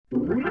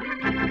Hey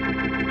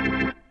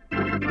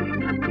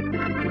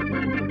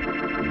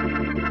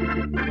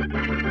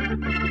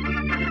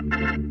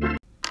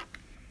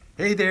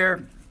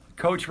there,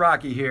 Coach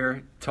Rocky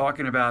here,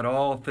 talking about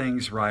all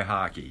things Rye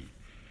Hockey.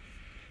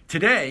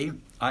 Today,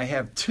 I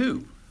have a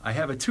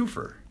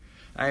twofer.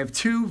 I have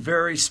two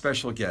very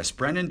special guests,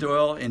 Brendan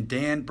Doyle and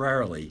Dan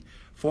Brierley,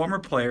 former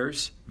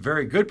players,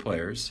 very good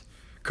players,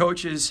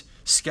 coaches,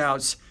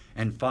 scouts,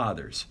 and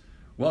fathers.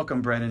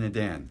 Welcome, Brendan and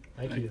Dan.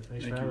 Thank you.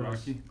 Thanks for having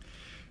us.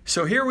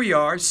 So here we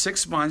are,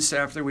 6 months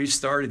after we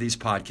started these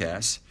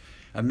podcasts.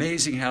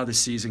 Amazing how the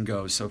season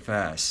goes so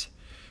fast.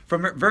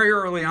 From very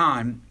early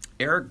on,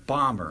 Eric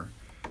Bomber,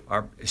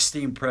 our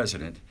esteemed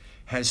president,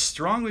 has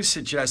strongly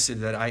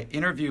suggested that I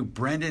interview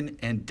Brendan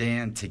and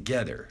Dan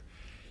together.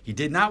 He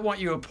did not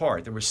want you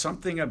apart. There was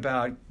something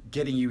about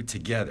getting you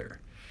together.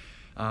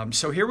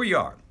 So here we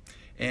are.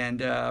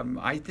 And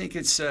I think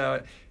it's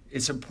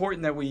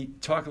important that we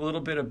talk a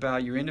little bit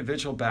about your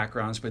individual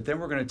backgrounds, but then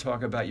we're going to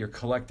talk about your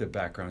collective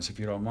backgrounds, if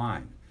you don't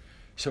mind.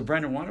 So,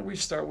 Brendan, why don't we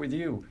start with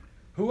you?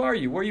 Who are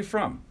you? Where are you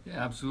from?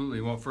 Yeah, absolutely.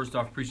 Well, first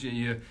off, appreciate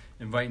you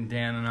inviting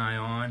Dan and I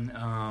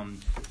on,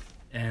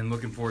 and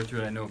looking forward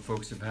to it. I know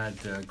folks have had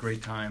a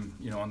great time,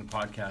 on the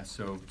podcast,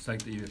 so it's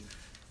like that you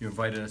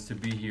invited us to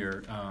be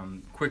here.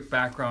 Quick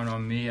background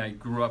on me: I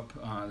grew up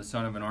the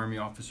son of an Army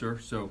officer,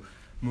 so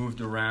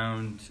moved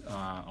around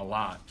a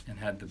lot and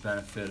had the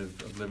benefit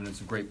of living in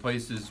some great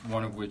places.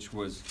 One of which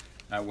was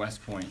at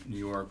West Point, New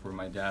York, where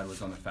my dad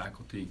was on the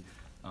faculty.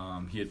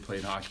 He had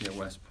played hockey at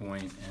West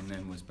Point and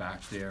then was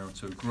back there.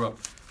 So grew up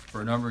for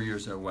a number of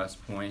years at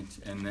West Point,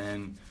 and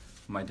then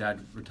my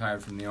dad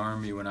retired from the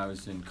Army when I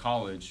was in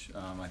college.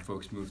 My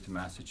folks moved to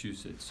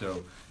Massachusetts.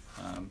 So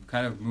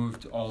kind of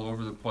moved all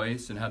over the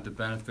place and had the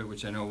benefit,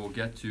 which I know we'll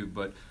get to,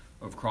 but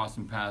of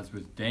crossing paths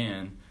with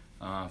Dan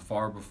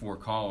far before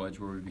college,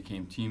 where we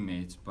became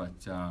teammates,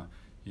 but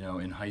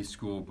in high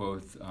school,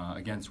 both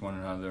against one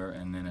another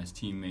and then as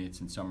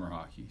teammates in summer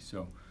hockey.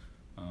 So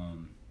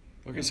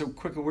Okay, so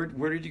quickly,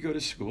 where did you go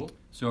to school?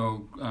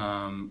 So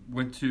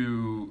went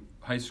to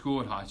high school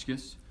at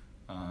Hotchkiss,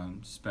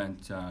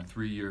 spent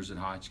 3 years at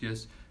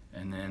Hotchkiss,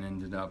 and then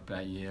ended up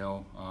at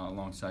Yale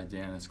alongside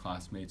Dan as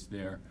classmates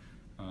there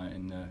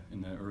in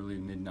the early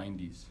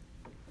mid-90s.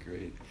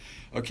 Great.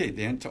 Okay,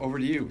 Dan, over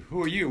to you.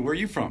 Who are you? Where are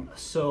you from?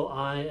 So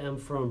I am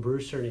from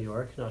Brewster, New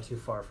York, not too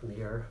far from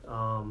here.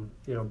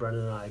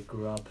 Brendan and I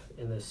grew up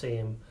in the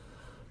same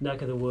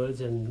neck of the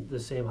woods and the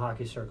same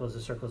hockey circles. The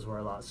circles were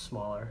a lot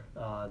smaller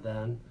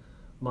then.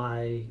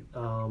 My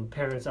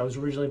parents, I was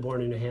originally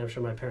born in New Hampshire.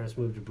 My parents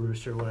moved to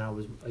Brewster when I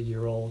was a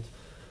year old.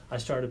 I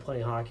started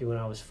playing hockey when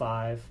I was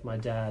 5. My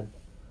dad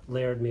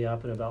layered me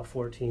up in about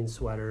 14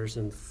 sweaters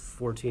and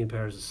 14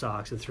 pairs of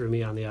socks and threw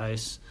me on the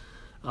ice.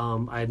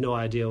 I had no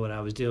idea what I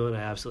was doing.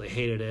 I absolutely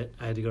hated it.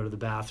 I had to go to the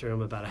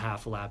bathroom about a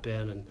half a lap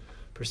in and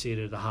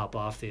proceeded to hop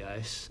off the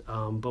ice.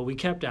 But we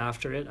kept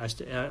after it.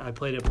 I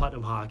played at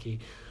Putnam Hockey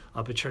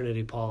up at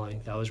Trinity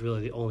Pauling. That was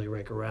really the only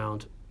rink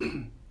around.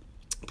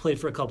 Played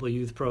for a couple of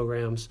youth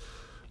programs,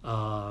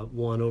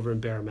 one over in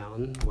Bear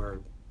Mountain where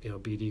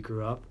BD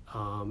grew up,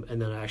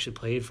 and then I actually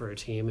played for a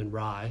team in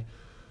Rye,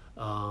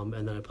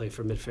 and then I played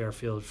for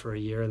Mid-Fairfield for a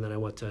year, and then I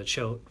went to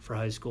Choate for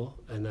high school,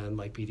 and then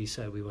like BD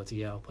said, we went to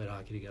Yale, played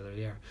hockey together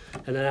there.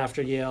 And then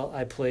after Yale,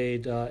 I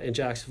played in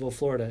Jacksonville,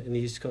 Florida in the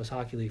East Coast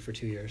Hockey League for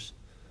 2 years,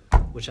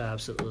 which I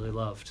absolutely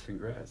loved.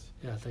 Congrats.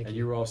 Yeah, thank you. And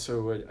you were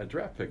also a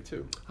draft pick,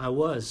 too. I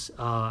was.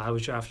 I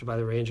was drafted by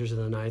the Rangers in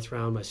the 9th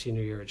round my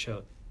senior year at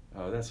Choate.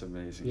 Oh, that's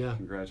amazing. Yeah.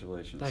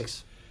 Congratulations.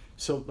 Thanks.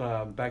 So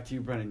back to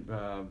you, Brendan.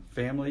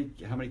 Family,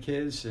 how many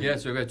kids? Yeah,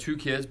 so I've got 2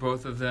 kids.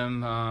 Both of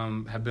them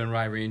have been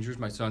Rye Rangers.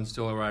 My son's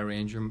still a Rye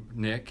Ranger.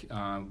 Nick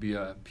will be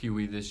a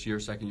Pee-wee this year,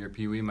 second-year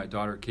Pee-wee. My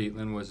daughter,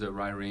 Caitlin, was a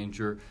Rye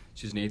Ranger.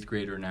 She's an 8th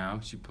grader now.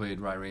 She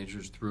played Rye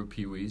Rangers through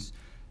Pee-wees.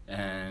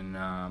 And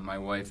my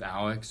wife,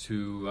 Alex,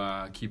 who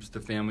keeps the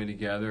family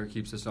together,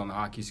 keeps us on the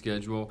hockey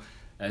schedule.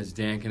 As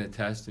Dan can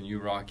attest, and you,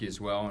 Rocky, as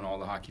well, and all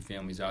the hockey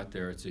families out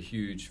there, it's a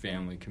huge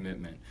family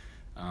commitment.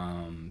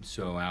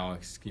 So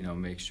Alex,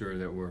 makes sure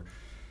that we're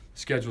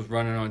schedule's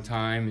running on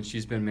time, and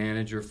she's been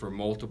manager for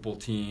multiple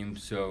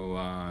teams,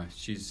 so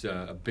she's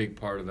a big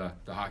part of the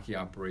hockey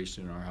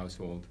operation in our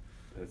household.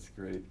 That's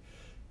great.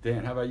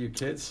 Dan, how about you,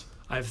 kids?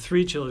 I have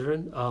 3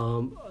 children,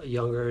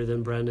 younger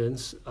than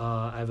Brendan's.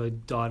 I have a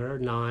daughter,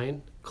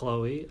 9,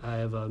 Chloe. I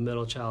have a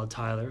middle child,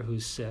 Tyler,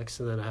 who's 6,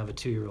 and then I have a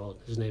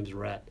 2-year-old. His name's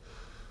Rhett.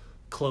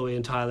 Chloe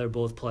and Tyler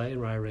both play in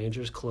Rye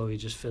Rangers. Chloe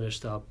just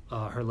finished up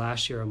her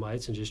last year of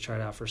mites and just tried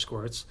out for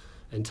squirts.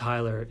 And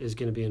Tyler is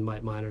going to be in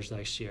mite minors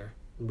next year.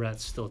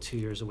 Rhett's still 2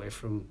 years away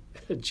from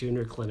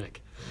junior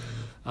clinic.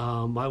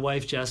 My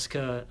wife,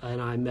 Jessica,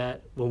 and I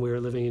met when we were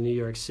living in New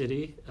York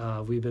City.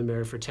 We've been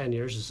married for 10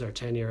 years. This is our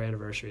 10-year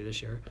anniversary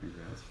this year.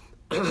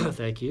 Congrats.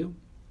 Thank you.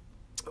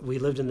 We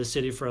lived in the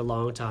city for a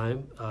long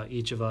time,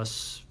 each of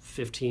us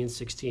 15,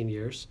 16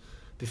 years.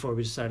 Before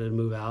we decided to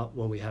move out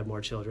when we had more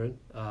children.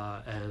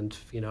 And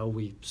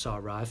we saw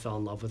Rye, fell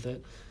in love with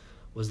it,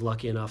 was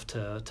lucky enough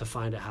to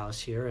find a house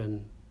here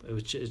and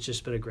it's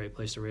just been a great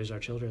place to raise our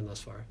children thus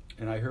far.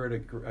 And I heard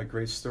a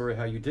great story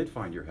how you did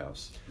find your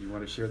house. You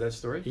want to share that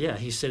story? Yeah,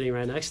 he's sitting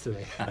right next to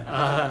me.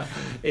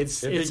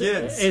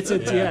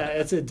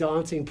 It's a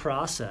daunting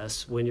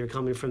process when you're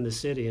coming from the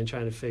city and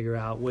trying to figure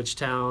out which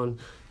town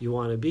you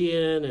want to be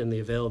in and the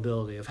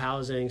availability of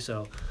housing.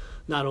 So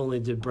not only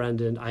did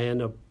I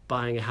end up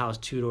buying a house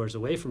 2 doors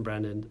away from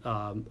Brendan,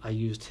 I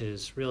used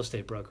his real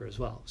estate broker as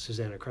well,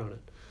 Susanna Cronin.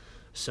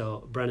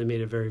 So Brendan made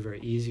it very, very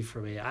easy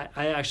for me.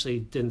 I actually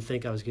didn't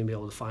think I was going to be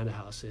able to find a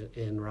house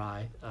in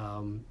Rye.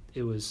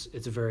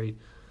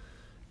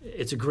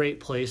 It's a great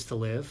place to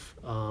live.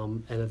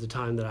 And at the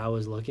time that I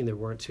was looking, there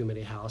weren't too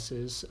many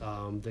houses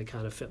that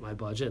kind of fit my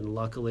budget. And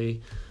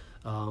luckily,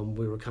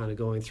 we were kind of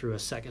going through a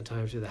second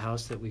time through the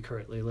house that we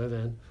currently live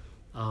in.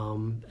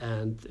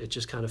 And it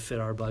just kind of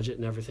fit our budget,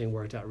 and everything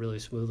worked out really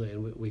smoothly,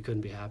 and we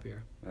couldn't be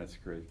happier. That's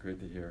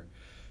great to hear.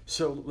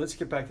 So let's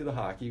get back to the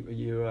hockey.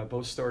 You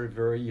both started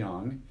very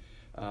young.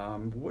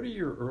 What are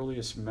your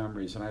earliest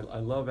memories? And I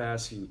love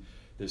asking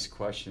this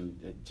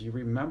question. Do you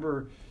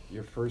remember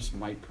your first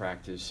mite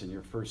practice and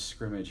your first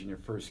scrimmage and your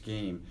first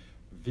game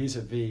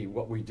vis-a-vis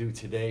what we do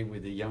today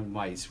with the young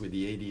mites, with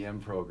the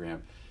ADM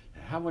program?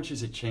 How much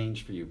has it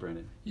changed for you,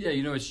 Brendan? Yeah,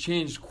 it's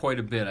changed quite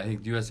a bit. I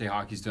think USA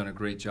Hockey's done a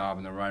great job,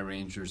 and the Rye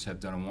Rangers have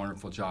done a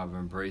wonderful job of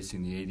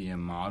embracing the ADM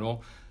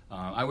model.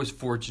 I was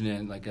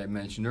fortunate, like I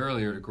mentioned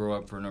earlier, to grow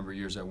up for a number of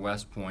years at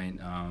West Point,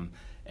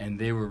 and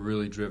they were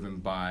really driven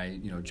by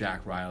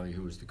Jack Riley,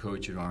 who was the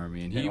coach at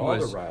Army, and all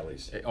the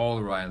Rileys. All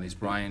the Rileys.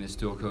 Brian is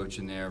still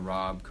coaching there.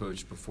 Rob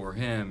coached before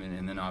him,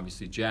 and then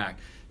obviously Jack.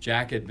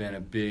 Jack had been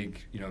a big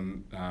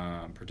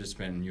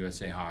participant in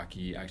USA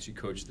Hockey. Actually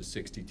coached the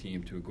 60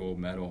 team to a gold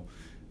medal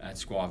at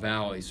Squaw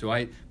Valley. So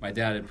my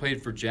dad had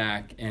played for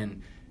Jack,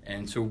 and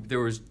so there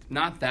was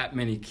not that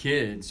many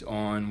kids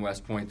on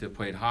West Point that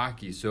played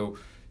hockey. So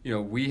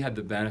we had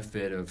the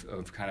benefit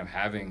of kind of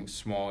having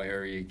small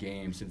area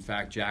games. In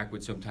fact, Jack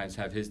would sometimes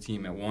have his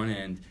team at one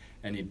end,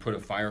 and he'd put a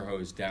fire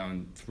hose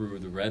down through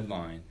the red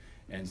line,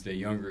 and the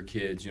younger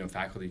kids,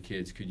 faculty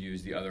kids, could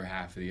use the other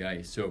half of the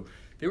ice. So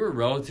they were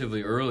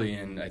relatively early,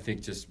 and I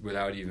think just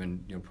without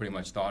even putting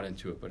much thought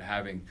into it, but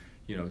having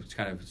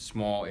kind of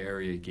small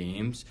area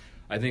games.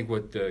 I think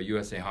what the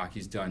USA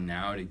Hockey's done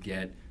now to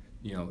get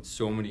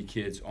so many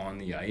kids on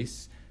the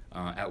ice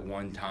at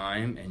one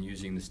time and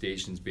using the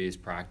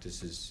stations-based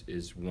practice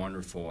is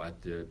wonderful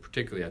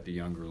particularly at the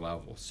younger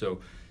level. So,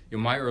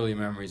 my early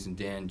memories, and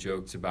Dan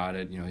jokes about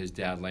it, his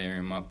dad layering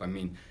him up. I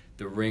mean,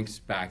 the rinks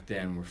back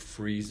then were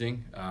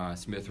freezing.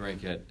 Smith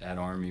Rink at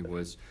Army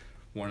was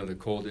one of the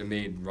cold. It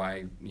made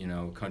Rye,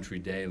 Country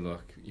Day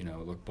look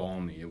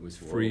balmy. It was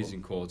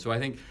freezing cold. So I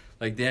think,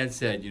 like Dan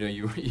said,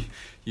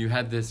 you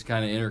had this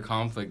kind of inner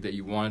conflict that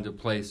you wanted to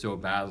play so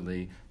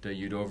badly that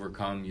you'd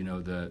overcome,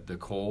 the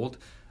cold.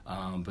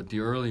 But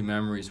the early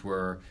memories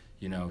were,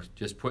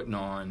 just putting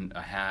on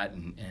a hat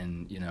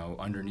and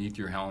underneath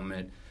your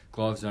helmet,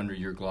 gloves under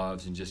your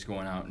gloves, and just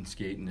going out and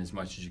skating as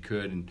much as you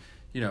could. And,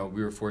 we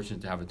were fortunate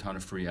to have a ton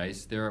of free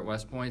ice there at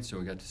West Point, so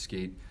we got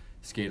to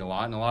skate a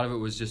lot. And a lot of it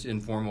was just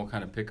informal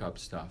kind of pickup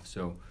stuff.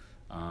 So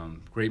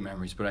great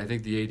memories. But I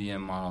think the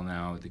ADM model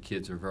now, the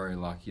kids are very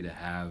lucky to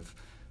have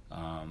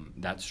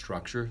that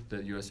structure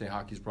that USA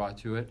Hockey's brought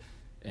to it,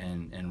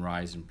 and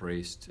Rye's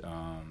embraced,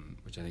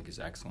 which I think is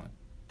excellent.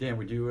 Dan,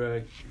 would you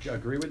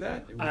agree with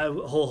that?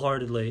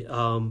 Wholeheartedly.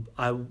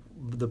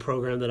 The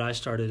program that I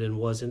started in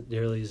wasn't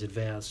nearly as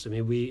advanced. I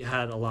mean, we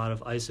had a lot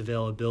of ice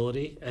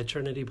availability at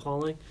Trinity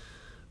Pauling,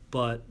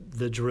 but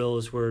the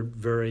drills were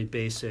very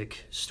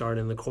basic. Start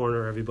in the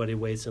corner, everybody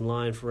waits in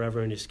line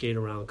forever, and you skate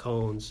around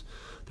cones.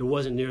 There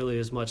wasn't nearly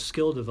as much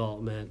skill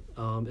development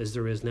as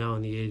there is now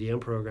in the ADM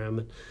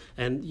program.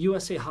 And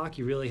USA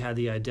Hockey really had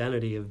the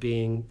identity of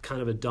being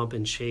kind of a dump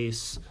and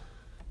chase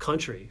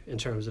country in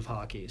terms of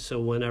hockey. So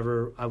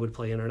whenever I would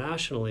play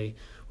internationally,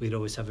 we'd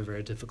always have a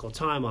very difficult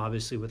time,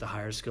 obviously, with the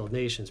higher skilled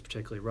nations,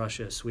 particularly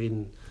Russia,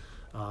 Sweden,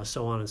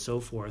 so on and so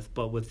forth.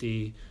 But with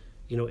the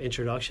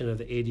introduction of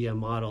the ADM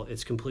model,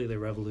 it's completely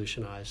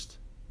revolutionized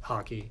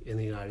hockey in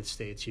the United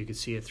States. You could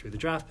see it through the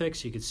draft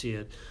picks, you could see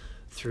it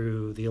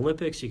through the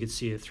Olympics, you could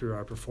see it through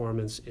our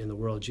performance in the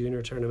World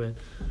Junior Tournament,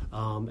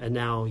 and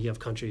now you have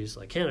countries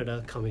like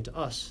Canada coming to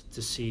us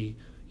to see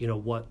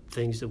what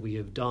things that we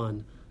have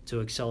done to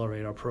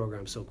accelerate our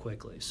program so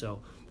quickly.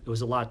 So it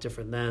was a lot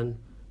different then.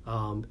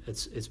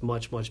 It's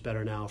much, much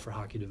better now for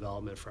hockey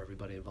development for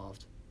everybody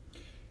involved.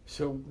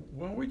 So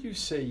when would you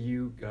say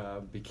you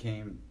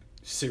became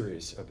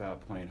serious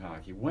about playing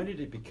hockey? When did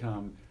it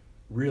become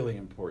really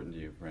important to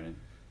you, Brendan?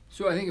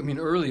 So I think,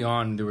 early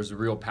on there was a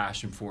real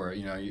passion for it.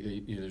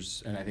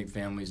 And I think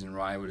families in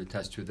Rye would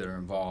attest to it that are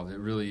involved. It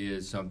really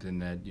is something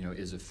that,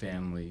 is a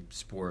family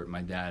sport.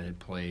 My dad had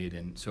played,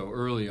 and so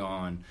early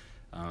on,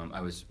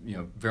 I was,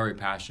 very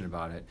passionate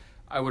about it.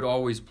 I would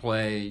always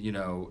play,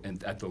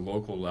 at the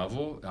local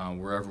level,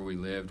 wherever we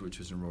lived, which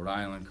was in Rhode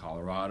Island,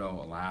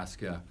 Colorado,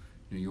 Alaska,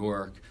 New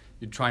York.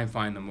 You'd try and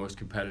find the most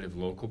competitive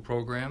local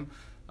program.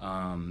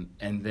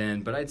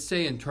 But I'd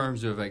say in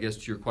terms of, I guess,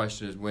 to your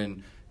question is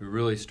when we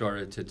really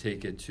started to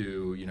take it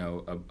to,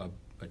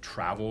 a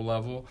travel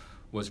level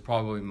was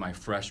probably my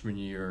freshman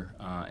year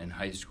in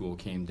high school.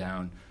 Came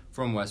down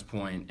from West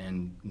Point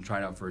and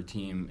tried out for a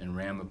team in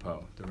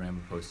Ramapo, the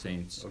Ramapo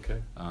Saints.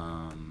 Okay.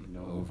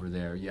 Over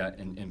there,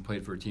 and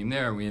played for a team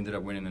there. We ended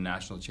up winning the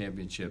national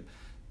championship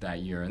that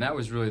year, and that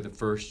was really the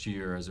first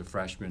year as a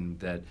freshman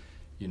that,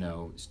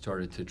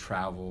 started to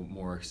travel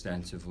more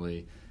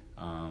extensively.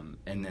 And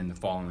then the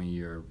following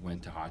year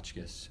went to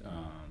Hotchkiss.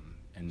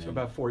 And then, so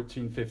about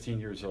 14, 15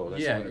 years old.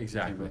 That's yeah, when it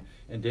exactly. became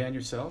And Dan,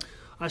 yourself?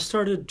 I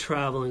started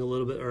traveling a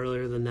little bit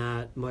earlier than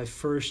that. My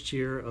first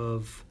year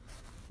of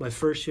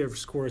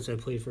sports, I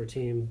played for a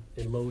team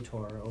in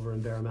Lotor over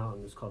in Bear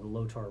Mountain. It's called the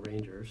Lotor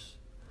Rangers.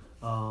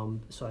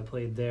 So I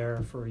played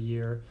there for a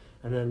year,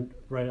 and then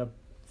right up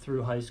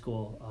through high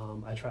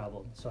school, I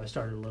traveled. So I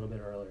started a little bit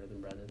earlier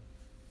than Brendan.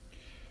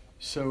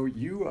 So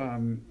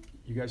you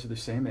guys are the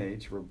same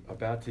age. We're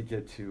about to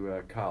get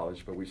to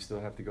college, but we still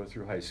have to go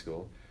through high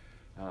school.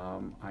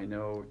 I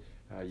know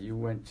you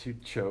went to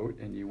Choate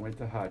and you went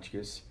to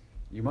Hotchkiss.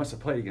 You must have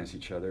played against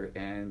each other,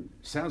 and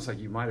sounds like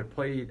you might have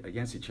played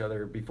against each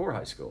other before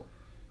high school.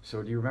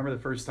 So do you remember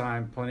the first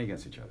time playing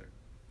against each other?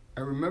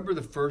 I remember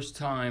the first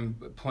time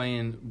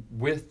playing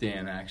with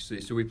Dan,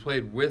 actually. So we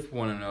played with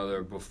one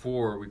another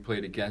before we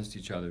played against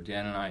each other.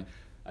 Dan and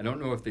I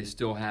don't know if they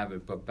still have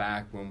it, but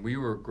back when we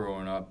were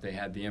growing up, they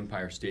had the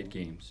Empire State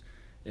Games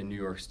in New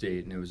York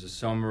State, and it was a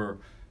summer.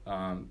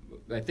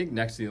 I think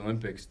next to the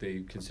Olympics,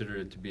 they considered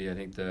it to be, I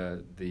think,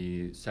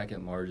 the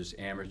second largest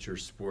amateur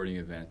sporting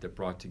event that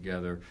brought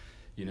together,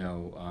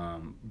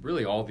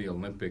 really all the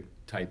Olympic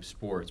type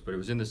sports. But it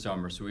was in the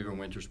summer, so even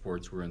winter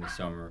sports were in the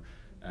summer,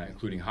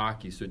 including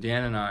hockey. So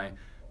Dan and I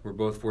were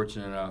both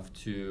fortunate enough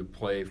to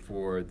play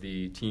for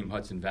the team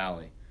Hudson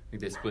Valley. I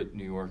think they split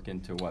New York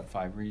into,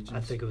 5 regions? I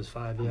think it was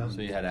 5, yeah.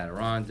 So you had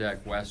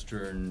Adirondack,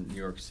 Western, New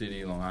York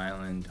City, Long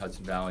Island,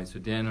 Hudson Valley. So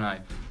Dan and I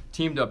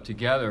teamed up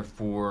together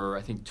for,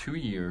 I think, 2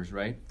 years,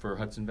 right, for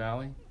Hudson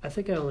Valley? I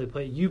think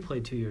you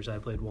played 2 years, I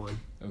played 1.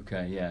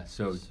 Okay, yeah.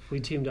 So we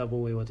teamed up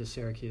when we went to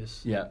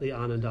Syracuse. Yeah. The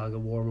Onondaga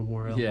War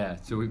Memorial. Yeah,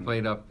 so we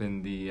played up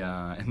in the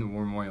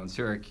War Memorial in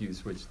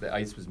Syracuse, which the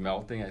ice was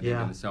melting, I think,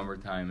 in the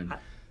summertime. And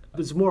it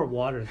was more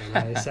water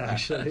than ice,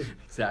 actually.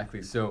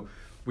 Exactly. So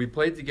we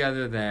played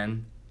together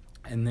then.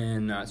 And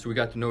then, so we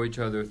got to know each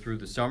other through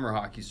the summer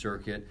hockey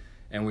circuit,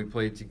 and we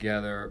played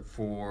together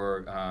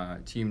for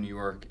Team New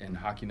York and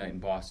Hockey Night in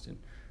Boston,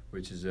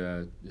 which is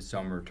a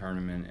summer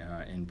tournament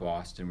in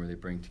Boston where they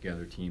bring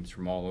together teams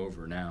from all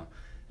over now.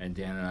 And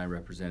Dan and I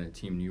represented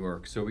Team New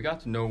York. So we got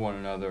to know one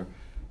another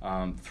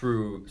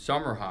through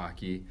summer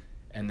hockey,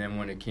 and then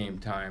when it came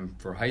time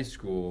for high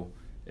school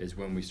is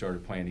when we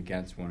started playing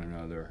against one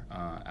another,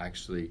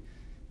 actually,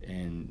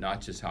 in not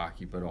just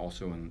hockey, but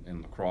also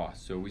in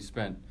lacrosse. So we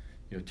spent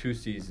 2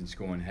 seasons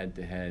going head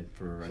to head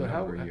for a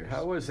number of years.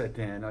 How was that,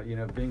 Dan?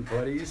 Being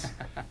buddies,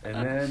 and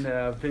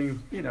then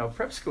being,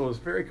 prep school is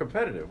very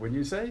competitive, wouldn't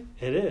you say?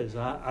 It is.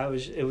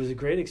 It was a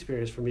great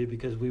experience for me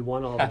because we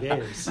won all the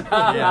games.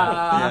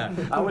 Yeah.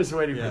 I was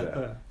waiting for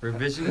that.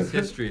 Revisionist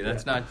history.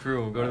 That's not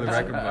true. We'll go to the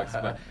record books.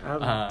 But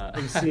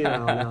I'm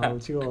senile now.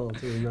 I'm too old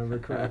to remember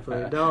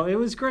correctly. No, it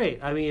was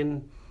great. I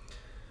mean,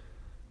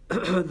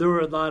 there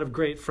were a lot of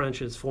great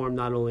friendships formed,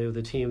 not only with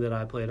the team that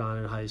I played on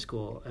in high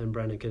school, and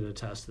Brendan can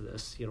attest to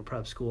this,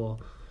 prep school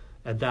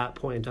at that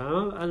point in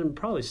time, and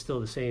probably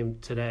still the same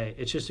today.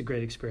 It's just a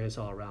great experience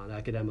all around,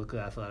 academically,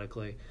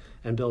 athletically,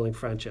 and building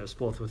friendships,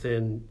 both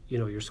within,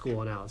 your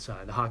school and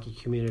outside. The hockey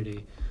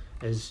community,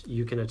 as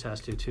you can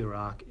attest to too,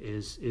 Rock,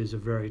 is a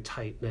very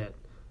tight-knit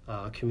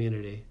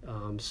community.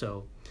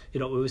 So, it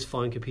was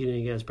fun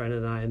competing against Brendan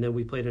and I, and then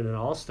we played in an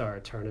all-star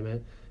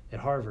tournament at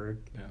Harvard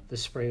the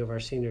spring of our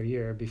senior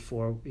year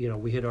before,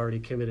 we had already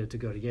committed to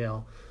go to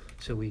Yale.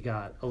 So we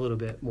got a little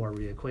bit more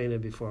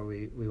reacquainted before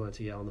we went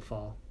to Yale in the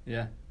fall.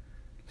 Yeah.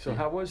 So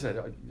how was that?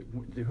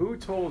 Who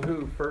told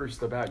who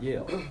first about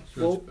Yale?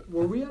 Well,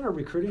 were we on a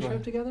recruiting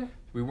trip together?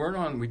 We weren't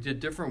on, we did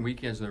different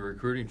weekends on the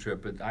recruiting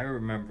trip, but I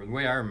remember, the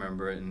way I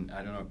remember it, and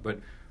I don't know, but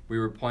we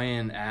were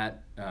playing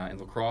at, in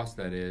lacrosse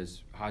that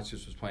is,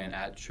 Hotchkiss was playing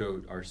at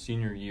Choate our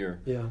senior year.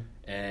 Yeah.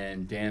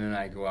 And Dan and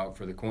I go out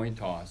for the coin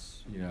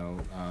toss.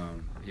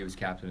 He was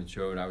captain at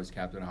Choate, I was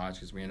captain at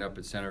Hotchkiss. We end up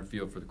at center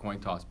field for the coin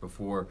toss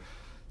before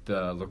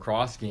the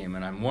lacrosse game.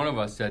 And one of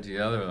us said to the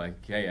other,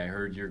 like, hey, I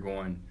heard you're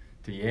going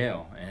to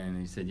Yale. And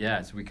he said,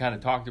 yeah. So we kind of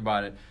talked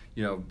about it,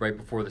 right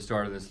before the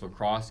start of this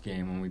lacrosse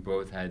game when we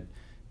both had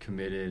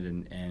committed.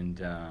 And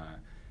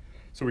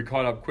so we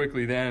caught up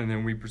quickly then, and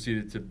then we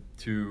proceeded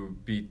to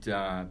beat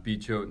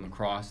Choate in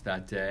lacrosse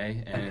that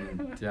day,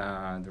 and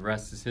the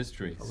rest is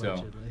history.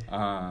 Allegedly.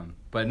 So,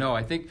 but no,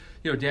 I think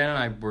Dan and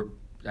I were,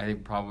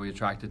 probably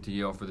attracted to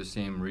Yale for the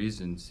same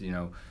reasons.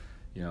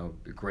 A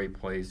great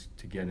place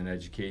to get an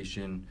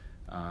education.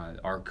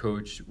 Our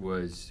coach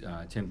was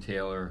Tim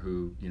Taylor,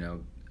 who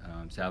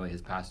sadly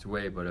has passed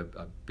away, but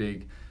a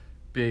big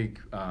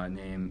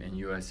name in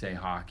USA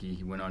hockey.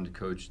 He went on to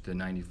coach the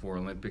 '94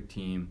 Olympic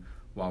team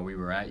while we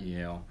were at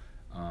Yale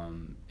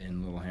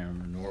in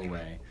Lillehammer,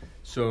 Norway.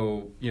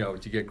 So,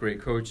 to get great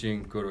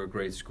coaching, go to a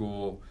great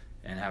school,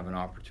 and have an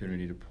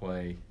opportunity to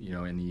play,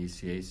 in the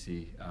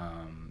ECAC,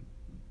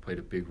 played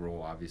a big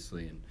role,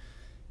 obviously,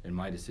 in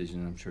my decision.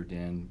 And I'm sure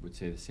Dan would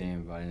say the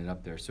same if I ended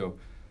up there. So,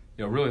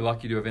 really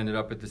lucky to have ended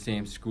up at the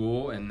same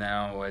school, and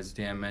now, as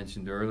Dan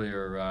mentioned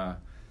earlier,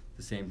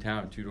 the same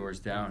town, 2 doors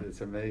down.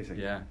 It's amazing.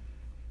 Yeah.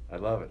 I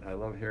love it. I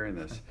love hearing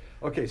this.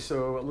 Okay,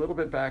 so a little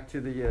bit back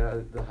to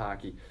the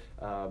hockey.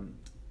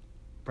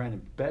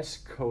 Brandon,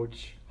 best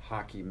coach,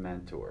 hockey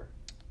mentor?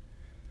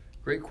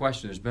 Great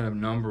question. There's been a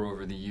number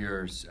over the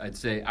years. I'd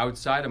say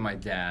outside of my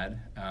dad,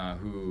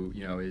 who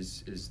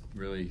is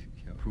really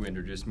who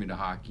introduced me to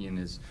hockey and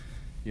is,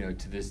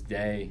 to this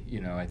day,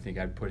 I think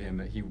I'd put him.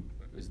 He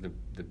was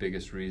the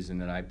biggest reason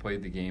that I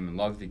played the game and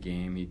loved the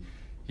game.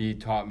 He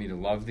taught me to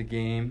love the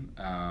game.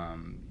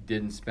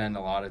 Didn't spend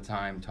a lot of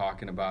time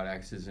talking about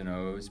X's and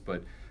O's,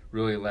 but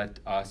really let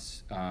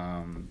us,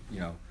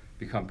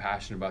 become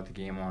passionate about the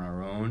game on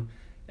our own,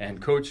 and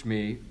coached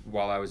me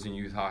while I was in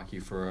youth hockey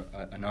for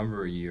a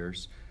number of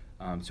years.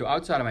 So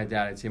outside of my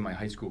dad, I'd say my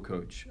high school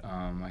coach.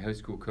 My high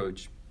school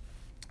coach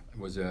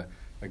was a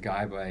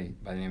guy by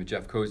the name of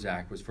Jeff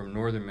Kozak, was from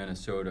northern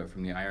Minnesota,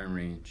 from the Iron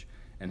Range,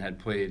 and had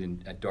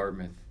played at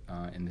Dartmouth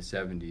in the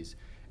 70s.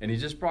 And he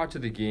just brought to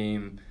the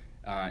game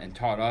and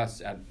taught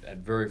us at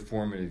very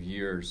formative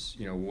years,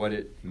 what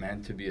it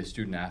meant to be a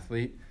student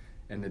athlete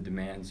and the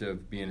demands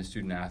of being a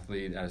student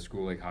athlete at a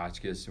school like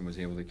Hotchkiss, and was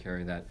able to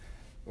carry that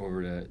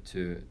over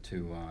to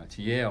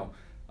Yale.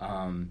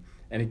 And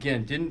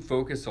again, didn't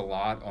focus a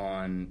lot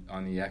on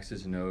the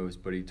X's and O's,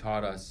 but he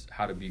taught us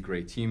how to be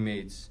great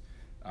teammates.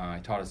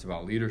 Taught us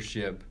about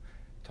leadership,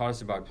 taught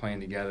us about playing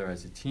together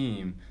as a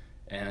team.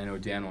 And I know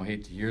Dan will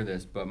hate to hear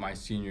this, but my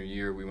senior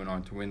year, we went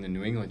on to win the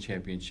New England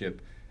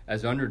Championship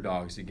as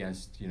underdogs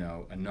against,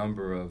 a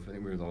number of, I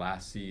think we were the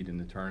last seed in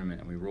the tournament,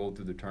 and we rolled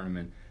through the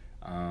tournament.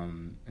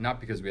 And not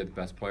because we had the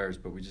best players,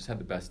 but we just had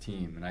the best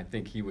team. And I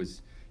think he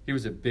was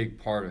a big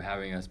part of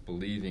having us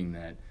believing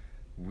that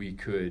we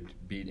could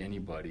beat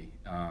anybody.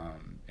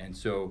 And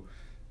so,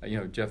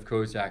 Jeff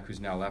Kozak, who's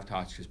now left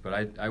Hotchkiss,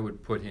 but I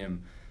would put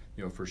him,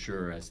 for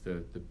sure as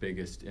the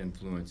biggest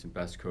influence and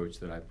best coach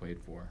that I played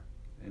for.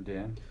 And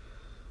Dan?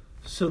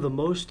 So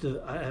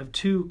I have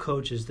 2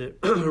 coaches that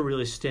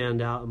really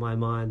stand out in my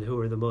mind who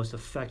are the most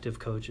effective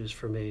coaches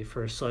for me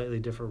for slightly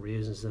different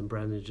reasons than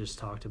Brendan just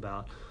talked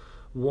about.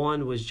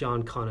 One was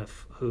John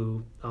Cuniff,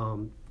 who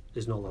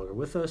is no longer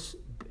with us,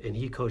 and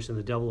he coached in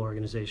the Devil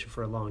organization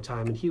for a long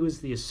time. And he was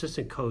the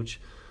assistant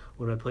coach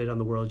when I played on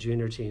the World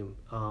Junior team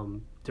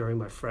during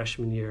my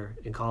freshman year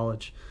in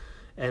college.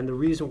 And the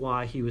reason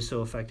why he was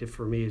so effective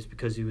for me is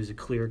because he was a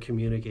clear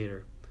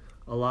communicator.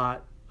 A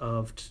lot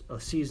of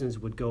seasons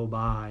would go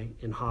by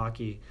in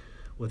hockey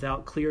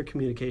without clear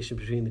communication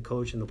between the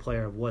coach and the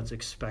player of what's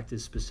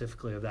expected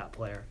specifically of that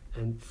player.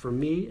 And for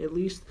me, at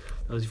least,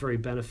 that was very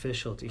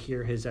beneficial to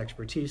hear his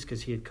expertise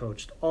because he had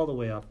coached all the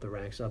way up the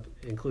ranks,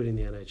 including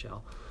the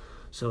NHL.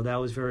 So that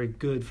was very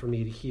good for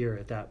me to hear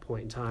at that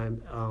point in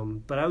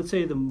time. But I would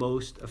say the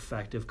most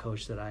effective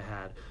coach that I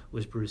had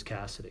was Bruce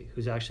Cassidy,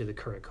 who's actually the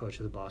current coach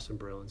of the Boston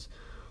Bruins.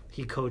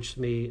 He coached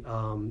me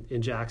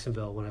in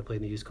Jacksonville when I played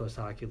in the East Coast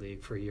Hockey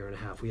League for a year and a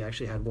half. We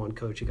actually had one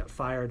coach who got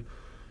fired.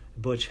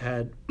 Butch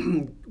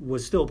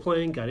was still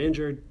playing, got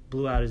injured,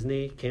 blew out his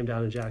knee, came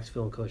down to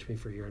Jacksonville and coached me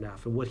for a year and a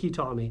half. And what he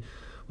taught me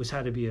was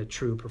how to be a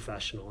true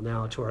professional.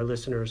 Now, to our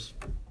listeners,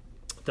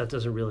 that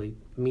doesn't really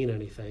mean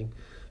anything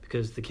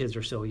because the kids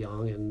are so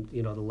young, and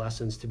the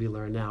lessons to be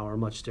learned now are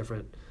much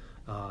different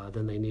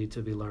than they need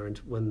to be learned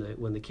when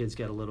the kids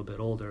get a little bit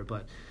older.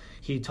 But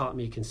he taught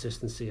me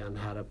consistency on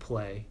how to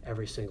play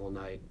every single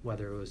night,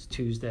 whether it was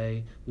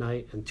Tuesday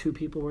night and 2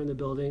 people were in the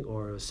building,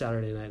 or it was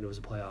Saturday night and it was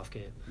a playoff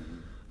game.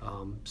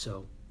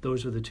 So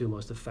those are the 2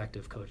 most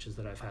effective coaches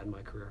that I've had in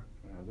my career.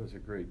 Those are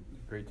great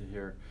to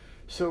hear.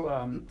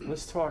 So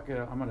let's talk.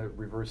 I'm going to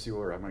reverse the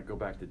order. I'm going to go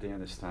back to Dan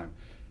this time.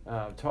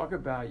 Talk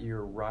about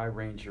your Rye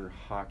Ranger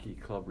Hockey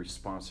Club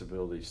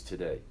responsibilities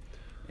today.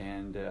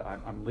 And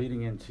I'm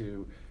leading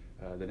into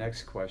the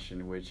next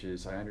question, which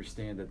is, I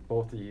understand that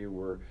both of you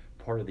were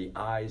part of the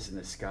Eyes in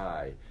the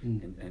Sky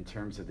in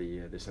terms of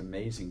this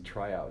amazing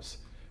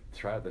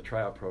the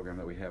tryout program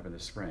that we have in the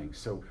spring.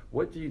 So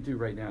what do you do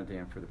right now,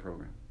 Dan, for the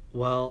program?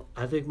 Well,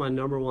 I think my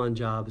number one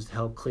job is to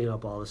help clean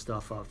up all the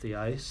stuff off the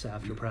ice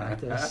after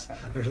practice.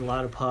 There's a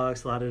lot of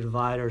pucks, a lot of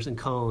dividers and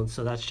cones,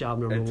 so that's job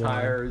number 1.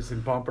 Tires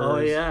and bumpers. Oh,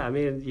 yeah. I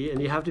mean, and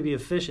you have to be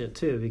efficient,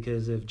 too,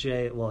 because if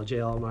Jay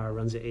Altmaier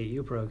runs the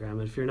 8U program,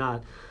 and if you're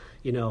not,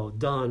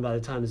 done by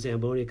the time the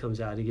Zamboni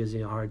comes out, he gives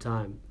you a hard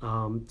time.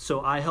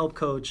 So I help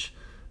coach,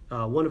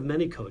 one of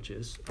many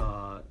coaches,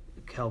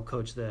 help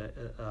coach the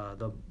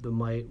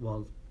Mite,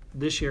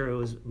 this year it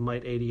was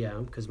Mite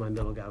ADM because my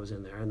middle guy was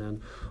in there, and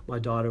then my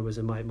daughter was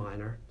in Mite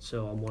Minor,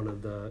 so I'm one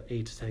of the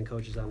 8 to 10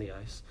 coaches on the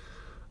ice.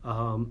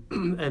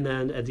 And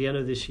then at the end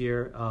of this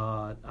year,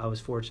 I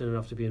was fortunate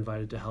enough to be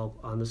invited to help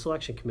on the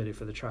selection committee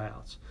for the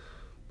tryouts.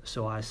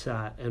 So I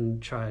sat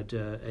and tried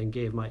to and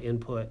gave my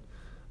input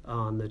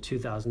on the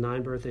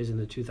 2009 birthdays and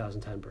the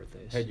 2010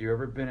 birthdays. Had you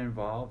ever been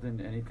involved in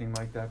anything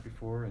like that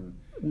before? And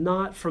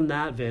not from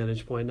that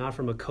vantage point, not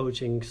from a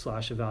coaching /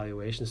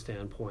 evaluation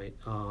standpoint.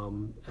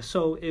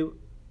 So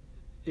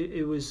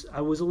it was,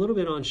 I was a little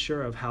bit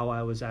unsure of how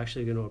I was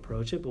actually going to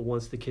approach it, but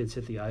once the kids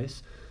hit the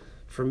ice,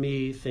 for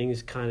me,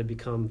 things kind of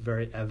become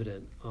very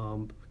evident.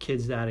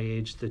 Kids that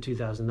age, the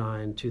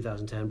 2009,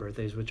 2010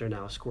 birthdays, which are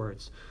now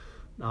squirts,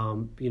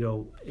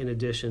 in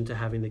addition to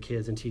having the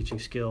kids and teaching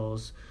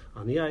skills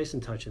on the ice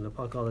and touching the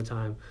puck all the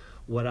time,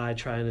 what I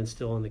try and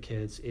instill in the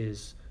kids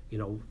is,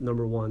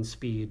 number one,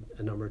 speed,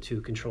 and number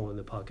two, controlling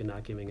the puck and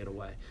not giving it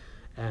away.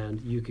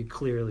 And you could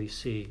clearly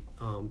see,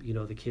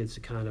 the kids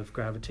that kind of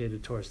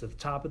gravitated towards the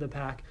top of the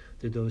pack,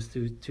 did those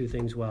two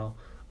things well,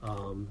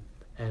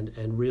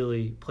 and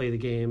really play the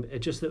game.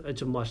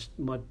 It's a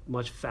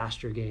much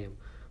faster game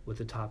with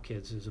the top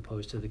kids as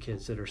opposed to the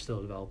kids that are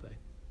still developing.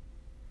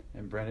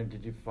 And Brendan,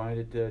 did you find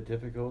it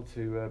difficult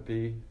to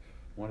be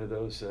one of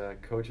those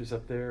coaches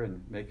up there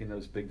and making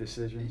those big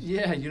decisions?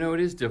 Yeah, it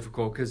is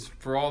difficult because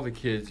for all the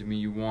kids,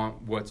 you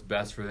want what's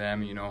best for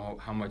them. You know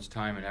how much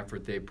time and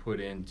effort they put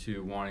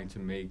into wanting to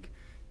make,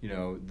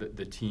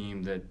 the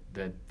team that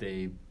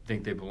they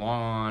think they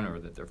belong on or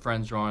that their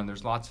friends are on.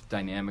 There's lots of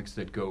dynamics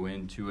that go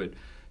into it,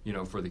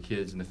 for the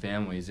kids and the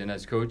families. And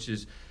as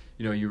coaches,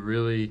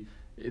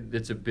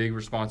 it's a big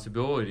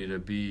responsibility to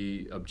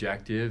be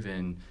objective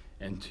and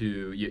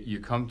to you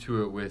come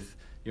to it with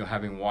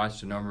having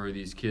watched a number of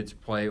these kids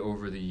play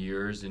over the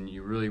years, and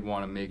you really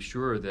want to make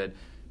sure that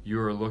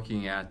you're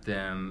looking at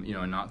them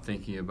and not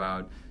thinking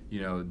about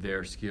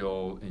their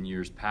skill in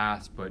years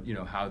past, but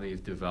how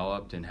they've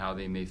developed and how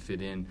they may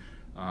fit in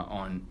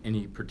on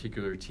any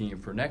particular team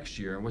for next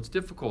year. And what's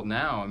difficult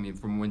now,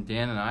 from when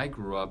Dan and I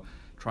grew up,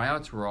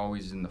 tryouts were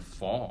always in the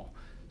fall.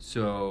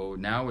 So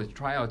now with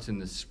tryouts in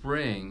the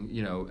spring,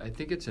 I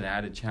think it's an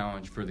added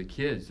challenge for the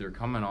kids. They're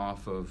coming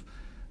off of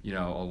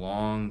a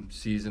long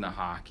season of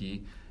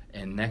hockey,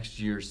 and next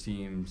year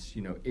seems,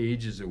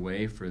 ages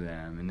away for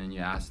them. And then you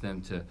ask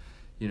them to,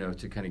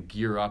 to kind of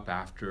gear up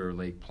after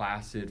Lake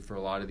Placid for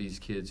a lot of these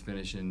kids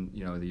finishing,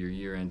 the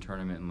year-end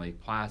tournament in Lake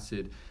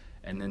Placid,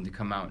 and then to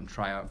come out and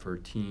try out for a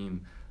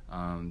team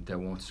that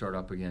won't start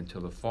up again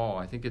until the fall.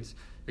 I think it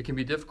can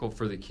be difficult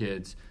for the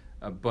kids.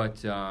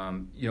 But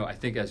I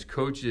think as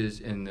coaches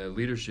in the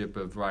leadership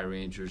of Rye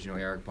Rangers,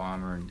 Eric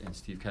Baumer and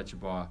Steve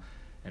Ketchabaugh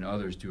and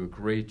others do a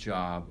great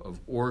job of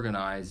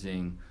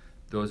organizing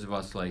those of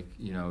us like,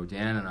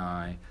 Dan and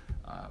I,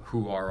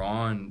 who are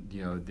on,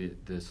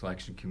 the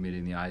selection committee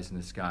and the Eyes in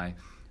the Sky,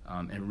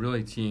 and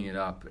really teeing it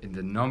up. And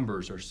the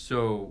numbers are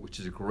which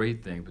is a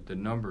great thing, but the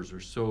numbers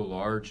are so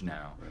large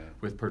now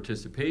with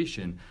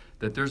participation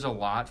that there's a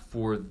lot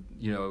for,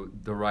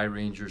 the Rye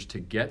Rangers to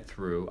get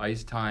through.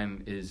 Ice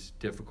time is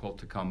difficult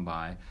to come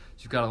by.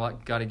 So you've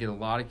got to get a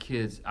lot of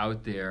kids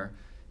out there,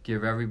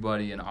 give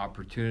everybody an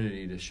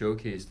opportunity to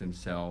showcase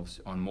themselves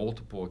on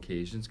multiple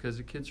occasions, because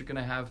the kids are going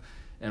to have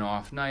an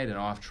off night, an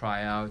off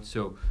tryout.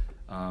 So,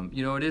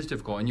 it is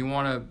difficult, and you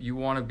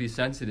want to be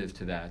sensitive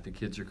to that. The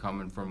kids are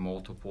coming from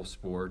multiple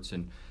sports,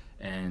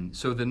 and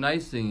so the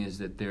nice thing is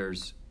that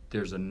there's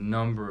a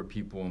number of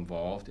people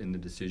involved in the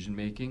decision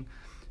making,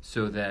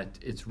 so that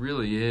it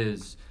really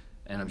is.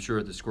 And I'm sure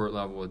at the squirt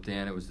level with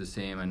Dan it was the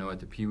same. I know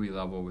at the Pee Wee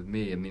level with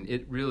me.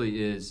 It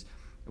really is.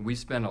 We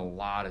spend a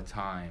lot of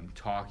time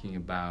talking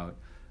about,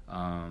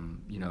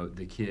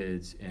 the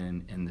kids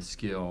and the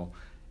skill,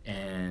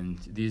 and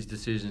these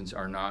decisions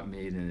are not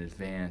made in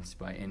advance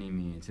by any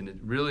means. And it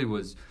really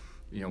was,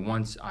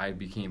 once I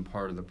became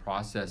part of the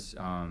process,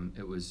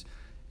 it was,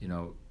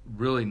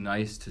 really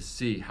nice to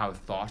see how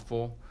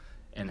thoughtful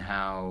and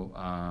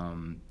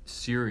how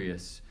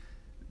serious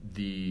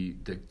the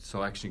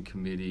selection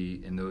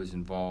committee and those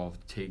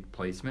involved take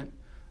placement.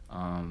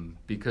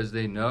 Because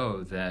they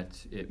know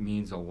that it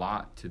means a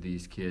lot to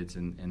these kids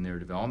and their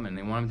development.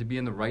 They want them to be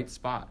in the right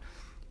spot.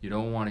 You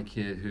don't want a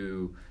kid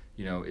who,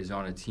 is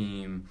on a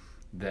team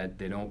that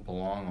they don't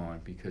belong on,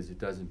 because it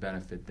doesn't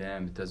benefit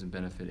them. It doesn't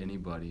benefit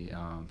anybody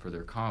for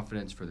their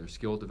confidence, for their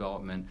skill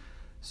development.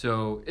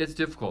 So it's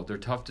difficult. They're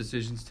tough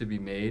decisions to be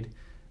made,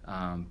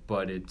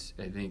 but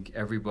I think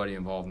everybody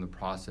involved in the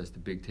process, the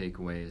big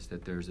takeaway is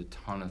that there's a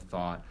ton of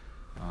thought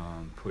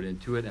put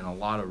into it, and a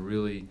lot of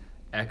really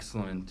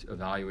excellent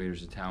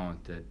evaluators of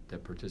talent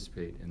that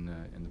participate in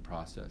the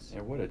process.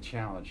 Yeah, what a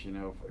challenge!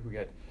 We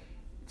got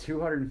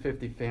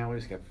 250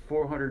 families, got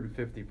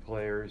 450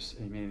 players.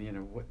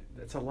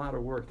 That's a lot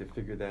of work to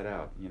figure that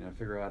out.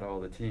 Figure out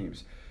all the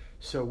teams.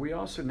 So we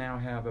also now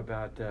have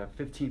about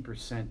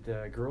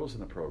 15% girls in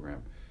the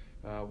program.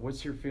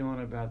 What's your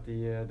feeling about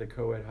the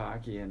co-ed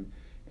hockey, and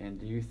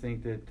do you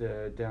think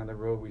that down the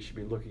road we should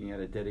be looking at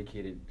a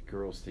dedicated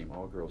girls team,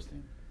 all girls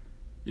team?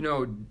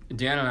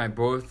 Dan and I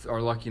both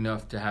are lucky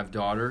enough to have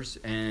daughters,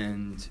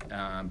 and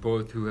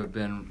both who have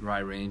been Rye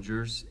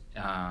Rangers.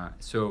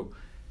 So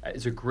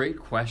it's a great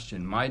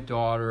question. My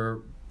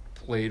daughter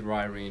played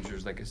Rye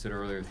Rangers, like I said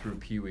earlier, through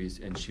Pee Wees,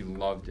 and she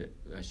loved it.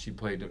 She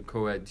played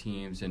co-ed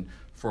teams, and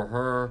for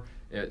her,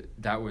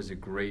 that was a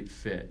great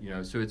fit.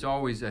 So it's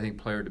always, I think,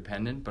 player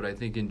dependent. But I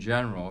think in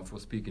general, if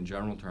we'll speak in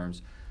general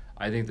terms,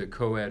 I think the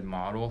co-ed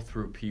model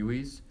through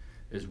Pee-wees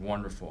is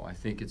wonderful. I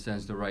think it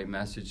sends the right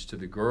message to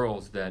the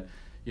girls that,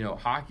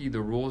 hockey,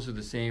 the rules are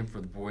the same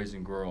for the boys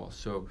and girls.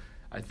 So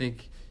I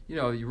think,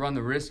 you run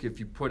the risk if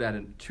you put at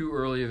too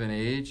early of an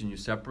age and you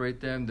separate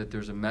them, that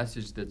there's a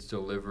message that's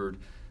delivered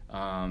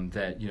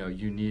that,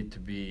 you need to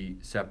be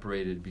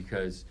separated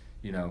because,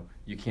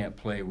 you can't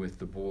play with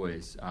the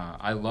boys.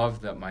 I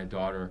love that my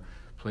daughter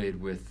played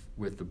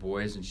with the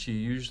boys, and she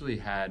usually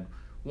had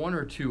one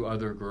or two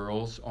other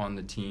girls on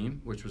the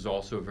team, which was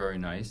also very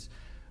nice.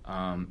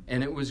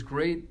 And it was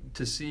great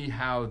to see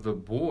how the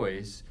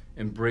boys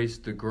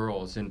embraced the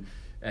girls. And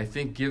I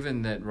think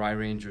given that Rye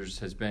Rangers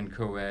has been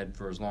co-ed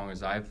for as long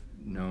as I've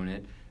known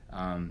it,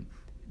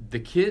 the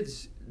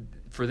kids,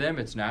 for them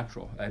it's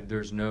natural.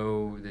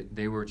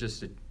 They were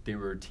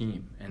a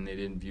team, and they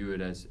didn't view it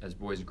as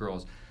boys and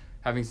girls.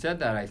 Having said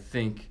that, I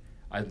think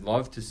I'd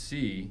love to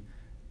see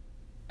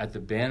at the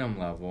Bantam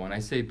level, and I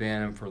say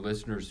Bantam for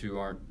listeners who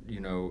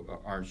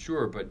aren't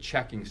sure, but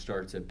checking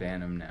starts at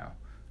Bantam now.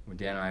 When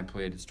Dan and I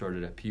played, it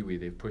started at Pee-wee.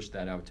 They've pushed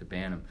that out to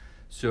Bantam.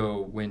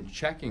 So when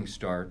checking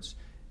starts,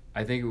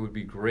 I think it would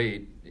be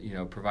great,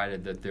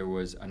 provided that there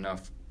was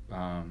enough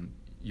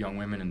young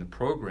women in the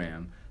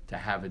program to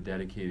have a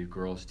dedicated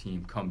girls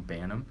team come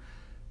Bantam.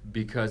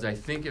 Because I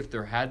think if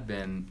there had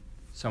been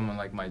someone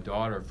like my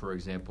daughter, for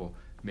example,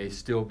 may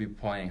still be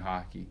playing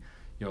hockey.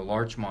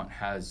 Larchmont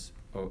has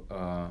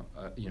a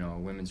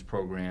women's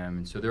program,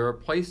 and so there are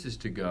places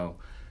to go.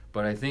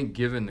 But I think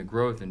given the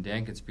growth, and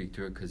Dan can speak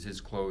to it because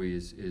his Chloe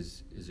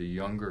is a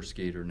younger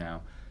skater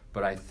now,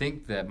 but I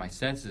think that my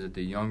sense is at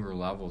the younger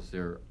levels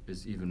there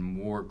is even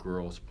more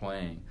girls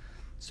playing,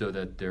 so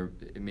that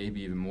it may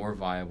be even more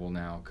viable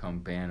now come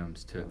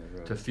Bantams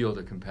to field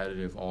a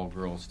competitive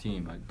all-girls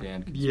team.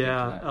 Dan can speak to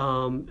that.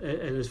 And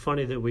it's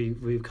funny that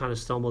we've kind of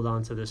stumbled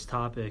onto this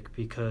topic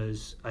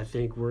because I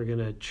think we're going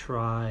to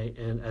try,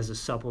 and as a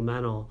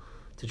supplemental,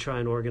 to try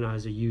and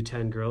organize a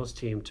U10 girls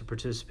team to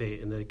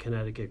participate in the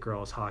Connecticut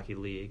Girls Hockey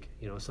League,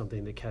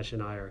 something that Kesh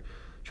and I are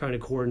trying to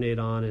coordinate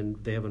on, and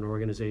they have an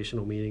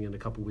organizational meeting in a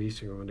couple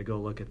weeks, and we're going to go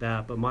look at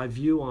that. But my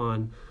view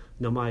on,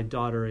 my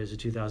daughter is a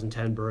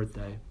 2010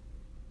 birthday,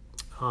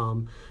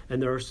 and in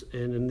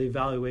the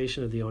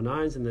evaluation of the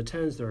 09s and the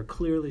 10s, there are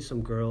clearly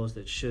some girls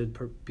that should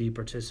be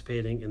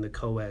participating in the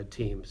co-ed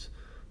teams.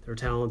 They're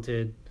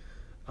talented,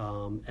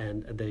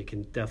 and they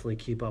can definitely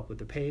keep up with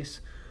the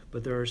pace.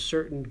 But there are a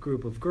certain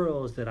group of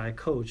girls that I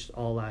coached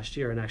all last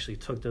year and actually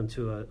took them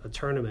to a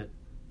tournament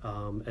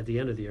at the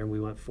end of the year, and we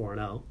went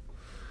 4-0.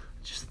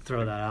 Just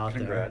throw that out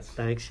Congrats.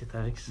 there.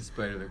 Thanks. In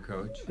spite of their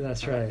coach.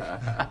 That's right.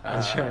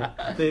 That's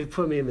right. They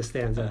put me in the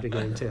stands after the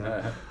game, too.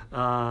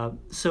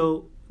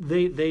 So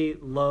they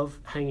love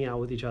hanging out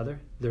with each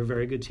other. They're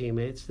very good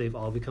teammates. They've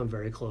all become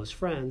very close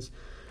friends.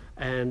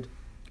 And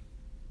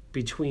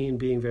between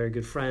being very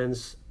good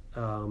friends,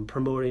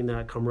 promoting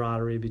that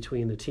camaraderie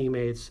between the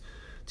teammates,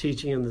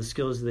 teaching them the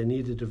skills that they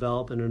need to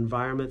develop in an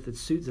environment that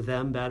suits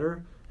them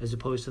better as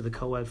opposed to the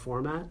co-ed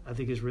format, I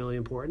think is really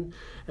important.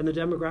 And the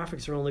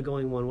demographics are only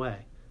going one way.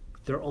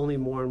 There are only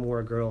more and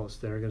more girls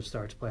that are going to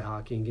start to play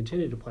hockey and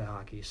continue to play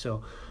hockey.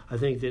 So I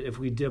think that if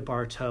we dip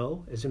our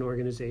toe as an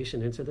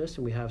organization into this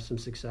and we have some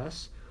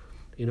success,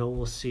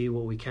 we'll see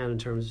what we can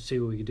see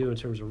what we can do in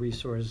terms of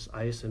resources,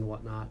 ice, and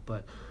whatnot.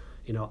 But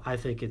I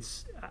think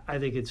it's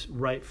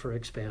right for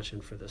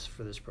expansion for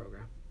this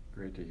program.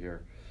 Great to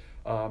hear.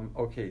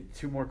 Okay,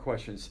 two more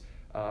questions.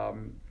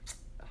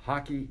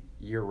 Hockey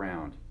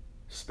year-round,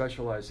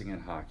 specializing in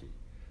hockey.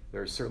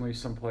 There are certainly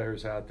some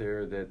players out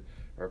there that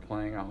are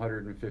playing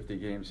 150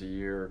 games a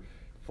year,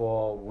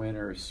 fall,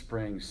 winter,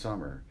 spring,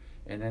 summer.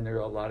 And then there are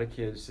a lot of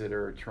kids that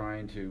are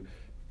trying to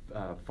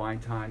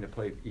find time to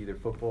play either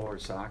football or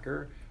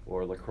soccer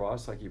or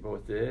lacrosse like you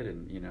both did,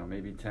 and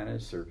maybe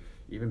tennis or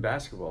even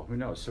basketball. Who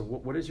knows? So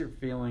what is your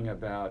feeling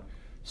about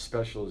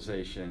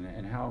specialization,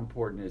 and how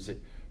important is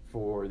it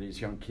for these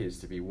young kids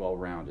to be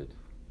well-rounded?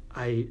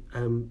 I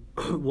am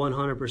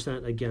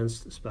 100%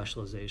 against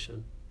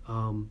specialization.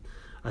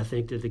 I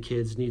think that the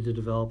kids need to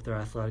develop their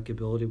athletic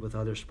ability with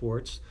other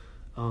sports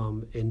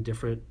in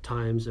different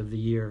times of the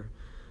year.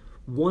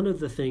 One of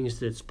the things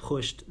that's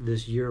pushed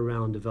this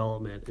year-round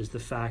development is the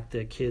fact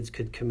that kids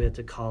could commit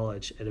to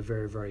college at a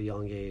very, very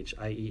young age,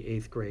 i.e.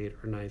 8th grade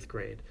or 9th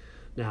grade.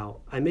 Now,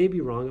 I may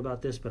be wrong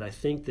about this, but I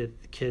think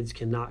that kids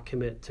cannot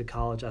commit to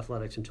college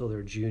athletics until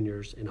they're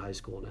juniors in high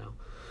school now.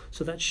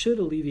 So that should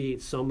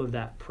alleviate some of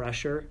that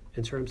pressure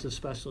in terms of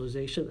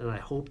specialization, and I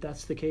hope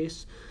that's the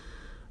case.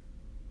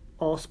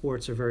 All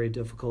sports are very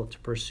difficult to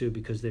pursue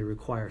because they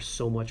require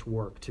so much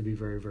work to be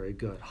very, very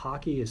good.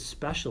 Hockey is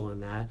special in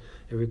that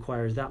it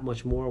requires that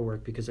much more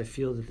work because I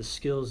feel that the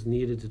skills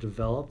needed to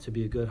develop to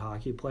be a good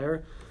hockey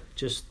player,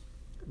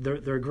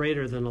 they're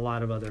greater than a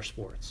lot of other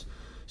sports.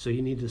 So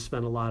you need to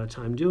spend a lot of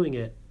time doing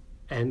it,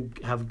 and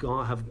I've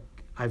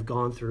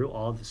gone through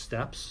all the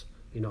steps.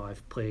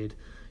 I've played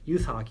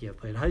youth hockey, I've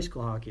played high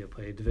school hockey, I've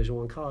played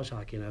Division I college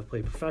hockey, and I've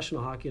played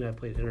professional hockey, and I've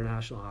played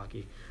international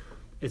hockey.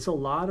 it's a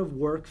lot of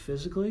work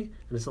physically,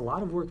 and it's a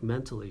lot of work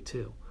mentally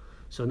too.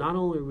 So not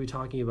only are we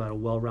talking about a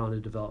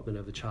well-rounded development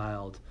of a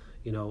child,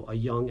 a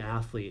young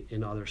athlete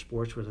in other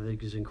sports, which I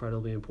think is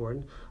incredibly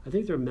important, I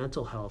think their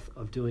mental health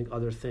of doing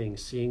other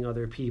things, seeing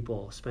other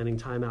people, spending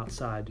time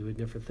outside, doing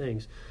different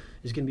things,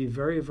 is going to be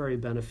very, very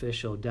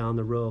beneficial down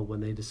the road when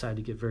they decide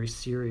to get very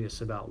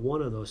serious about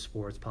one of those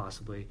sports,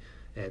 possibly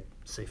at,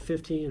 say,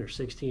 15 or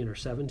 16 or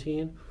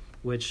 17,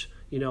 which,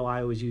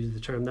 I always use the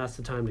term, that's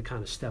the time to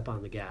kind of step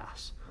on the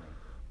gas.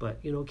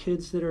 But,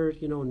 kids that are,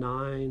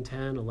 9,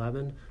 10,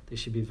 11, they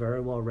should be very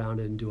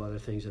well-rounded and do other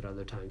things at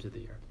other times of the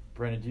year.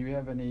 Brendan, do you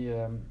have any,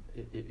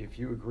 if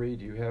you agree,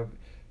 do you have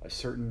a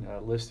certain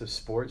list of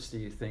sports do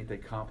you think they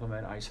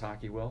complement ice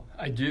hockey well?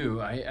 I do.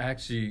 I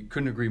actually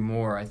couldn't agree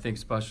more. I think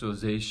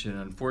specialization,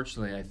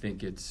 unfortunately, I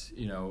think it's,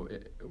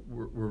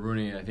 we're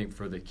ruining it, I think,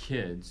 for the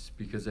kids,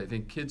 because I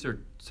think kids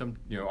are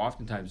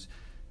oftentimes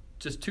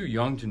just too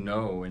young to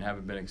know and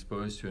haven't been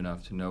exposed to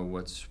enough to know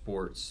what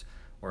sports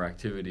or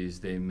activities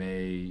they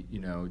may,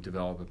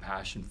 develop a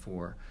passion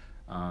for.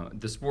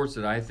 The sports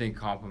that I think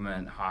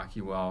complement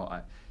hockey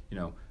well,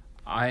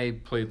 I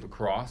played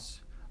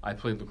lacrosse. I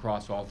played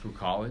lacrosse all through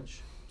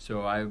college.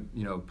 So I,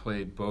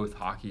 played both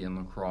hockey and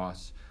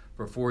lacrosse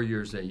for 4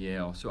 years at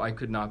Yale. So I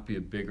could not be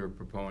a bigger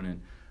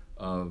proponent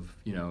of,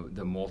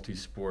 the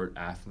multi-sport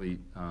athlete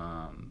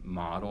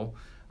model.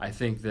 I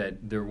think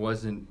that there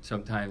wasn't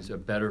sometimes a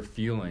better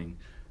feeling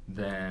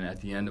than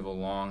at the end of a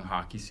long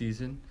hockey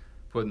season,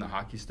 putting the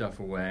hockey stuff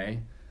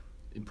away,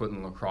 and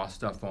putting the lacrosse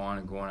stuff on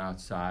and going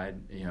outside,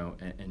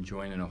 and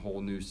joining a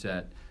whole new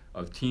set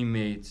of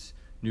teammates,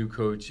 new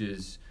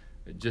coaches.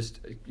 Just,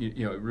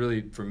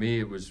 really, for me,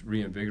 it was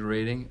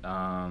reinvigorating.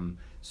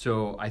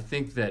 So I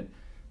think that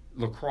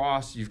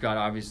lacrosse, you've got,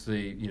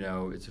 obviously,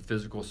 it's a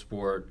physical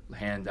sport,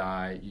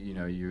 hand-eye,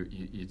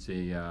 it's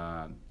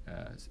a,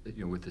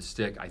 with a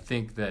stick. I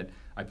think that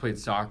I played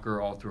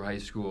soccer all through high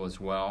school as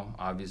well,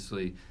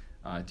 obviously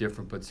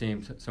different, but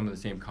some of the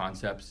same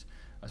concepts,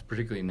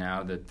 particularly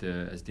now that,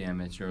 as Dan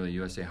mentioned earlier,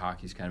 USA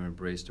Hockey's kind of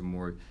embraced a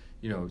more,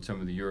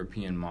 some of the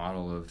European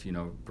model of,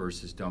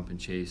 versus dump and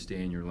chase,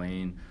 stay in your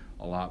lane,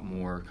 a lot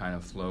more kind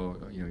of flow.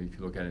 If you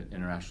look at an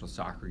international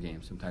soccer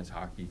game, sometimes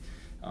hockey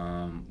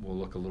will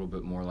look a little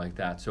bit more like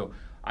that. So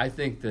I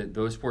think that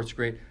those sports are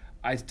great.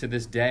 To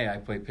this day, I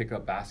play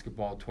pickup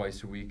basketball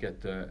twice a week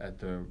at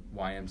the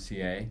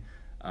YMCA.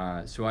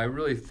 So I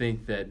really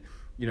think that,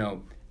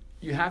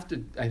 you have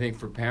to, I think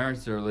for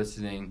parents that are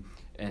listening,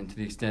 and to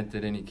the extent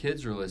that any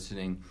kids are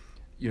listening,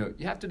 you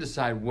have to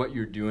decide what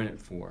you're doing it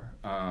for.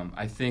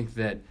 I think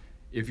that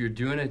if you're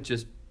doing it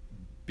just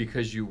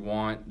because you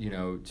want,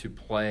 to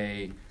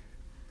play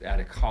at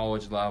a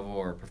college level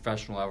or a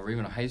professional level or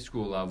even a high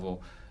school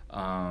level,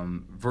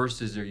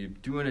 versus are you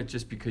doing it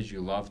just because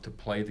you love to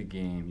play the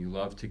game, you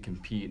love to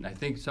compete. And I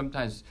think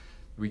sometimes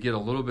we get a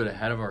little bit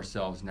ahead of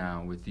ourselves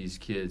now with these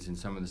kids and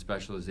some of the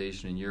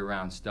specialization and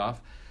year-round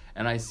stuff.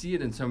 And I see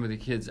it in some of the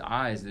kids'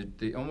 eyes that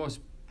they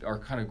almost are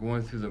kind of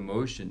going through the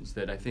motions,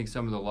 that I think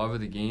some of the love of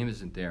the game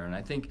isn't there. And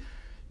I think,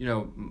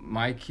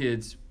 my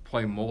kids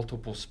play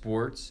multiple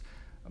sports.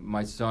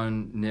 My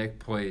son, Nick,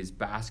 plays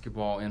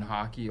basketball and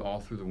hockey all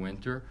through the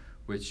winter,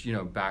 which,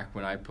 back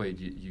when I played,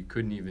 you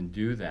couldn't even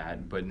do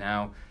that. But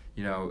now,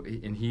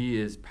 and he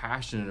is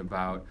passionate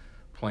about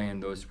playing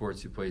those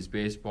sports. He plays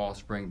baseball,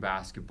 spring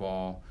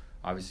basketball,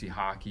 obviously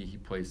hockey. He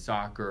plays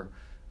soccer.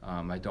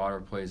 My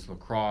daughter plays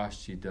lacrosse.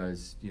 She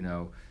does,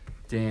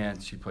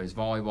 dance. She plays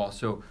volleyball.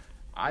 So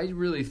I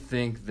really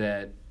think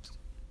that,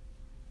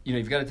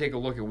 you've got to take a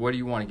look at what do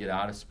you want to get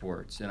out of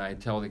sports. And I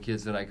tell the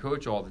kids that I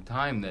coach all the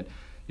time that,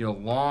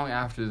 long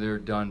after they're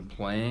done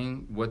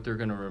playing, what they're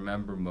going to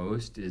remember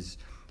most is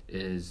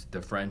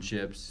the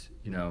friendships,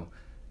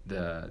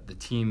 the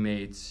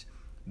teammates,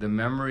 the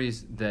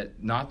memories,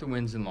 that not the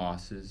wins and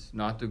losses,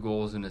 not the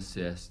goals and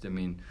assists. I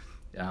mean,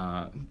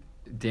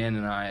 Dan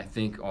and I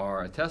think,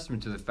 are a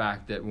testament to the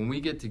fact that when we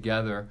get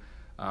together,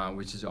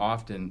 which is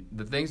often,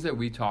 the things that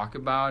we talk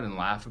about and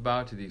laugh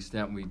about, to the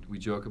extent we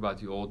joke about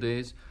the old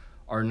days,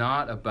 are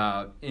not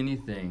about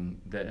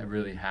anything that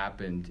really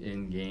happened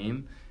in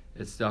game.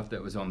 It's stuff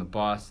that was on the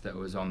bus, that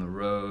was on the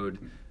road,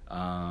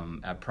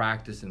 at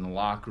practice, in the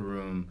locker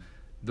room.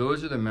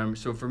 Those are the memories.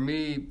 So for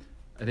me,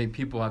 I think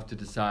people have to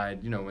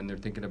decide, when they're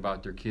thinking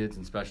about their kids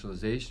and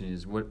specialization,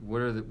 is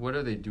what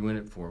are they doing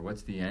it for?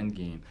 What's the end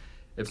game?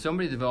 If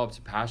somebody develops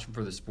a passion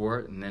for the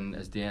sport, and then,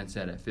 as Dan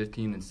said, at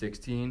 15 and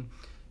 16,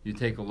 you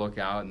take a look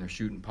out and they're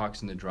shooting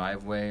pucks in the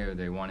driveway, or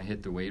they want to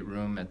hit the weight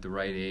room at the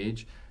right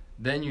age,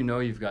 then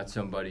you've got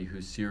somebody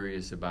who's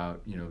serious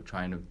about,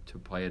 trying to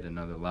play at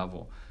another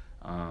level.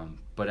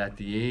 But at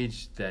the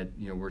age that,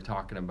 we're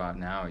talking about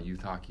now,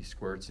 youth hockey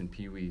squirts and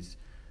peewees,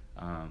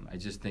 I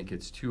just think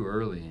it's too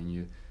early.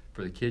 And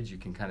for the kids, you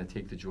can kind of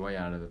take the joy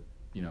out of,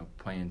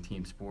 playing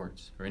team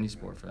sports, or any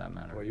sport for that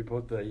matter. Well, you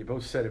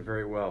both said it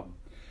very well.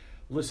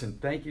 Listen,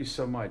 thank you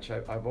so much.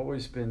 I've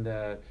always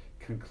been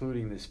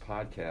concluding this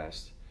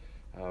podcast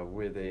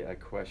with a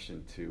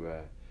question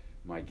to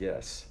my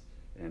guests.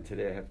 And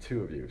today I have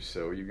two of you,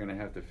 so you're going to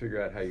have to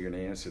figure out how you're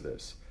going to answer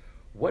this.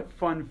 what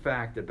fun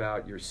fact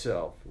about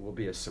yourself will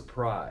be a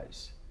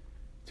surprise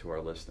to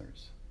our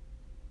listeners?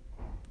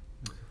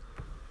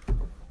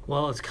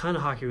 Well, it's kind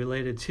of hockey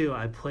related too.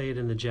 I played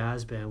in the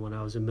jazz band when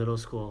I was in middle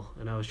school,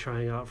 and I was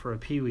trying out for a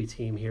peewee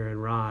team here in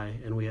Rye,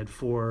 and we had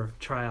 4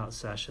 tryout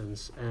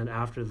sessions. And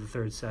after the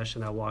 3rd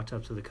session, I walked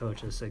up to the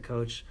coach and said,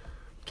 "Coach,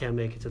 can't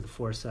make it to the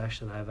 4th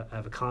session. I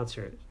have a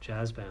concert,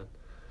 jazz band."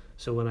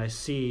 So when I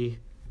see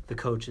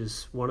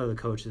one of the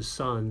coach's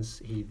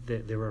sons,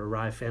 they were a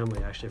Rye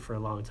family actually for a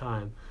long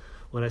time.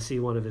 When I see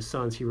one of his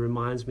sons, he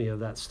reminds me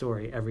of that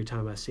story every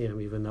time I see him,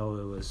 even though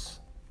it was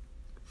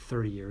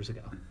 30 years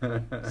ago.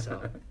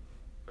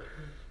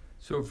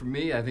 So for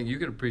me, I think you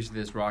could appreciate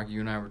this, Rocky. You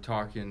and I were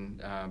talking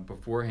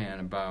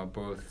beforehand about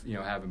both,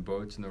 having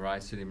boats in the Rye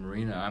City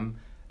Marina. I'm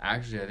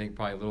actually, I think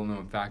probably a little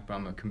known fact, but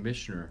I'm a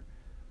commissioner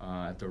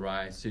at the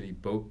Rye City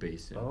Boat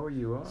Basin. Oh,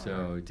 you are.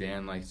 So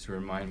Dan likes to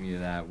remind me of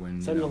that when.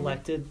 Is that an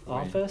elected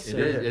office? It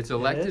is. It's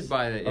elected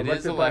by the. It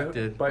is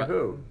elected by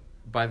who?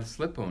 By the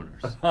slip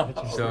owners.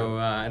 So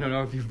I don't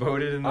know if you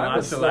voted in the I'm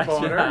a slip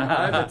owner.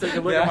 I have to take a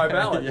look at my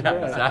ballot.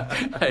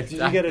 Exactly. Did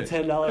you get a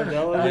 $10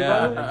 bill?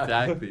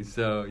 Exactly.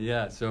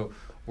 So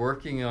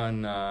working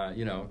on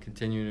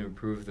continuing to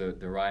improve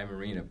the Rye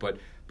Marina. But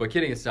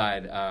kidding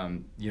aside,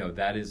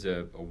 that is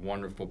a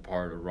wonderful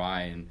part of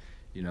Rye, and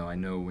I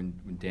know when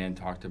Dan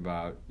talked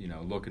about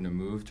looking to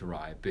move to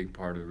Rye, a big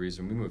part of the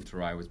reason we moved to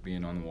Rye was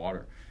being on the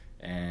water.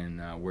 And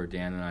where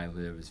Dan and I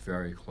live is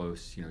very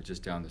close.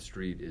 Just down the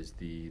street is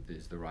the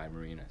Rye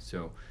Marina.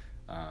 So,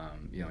 I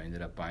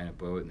ended up buying a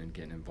boat and then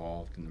getting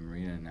involved in the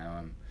marina. And now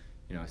I'm,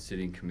 a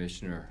sitting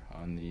commissioner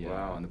on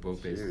the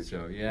boat basin.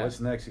 So yeah.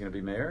 What's next? You gonna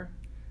be mayor?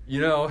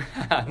 No,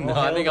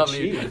 I think I'll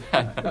leave.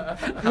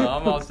 No,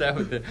 I'm all set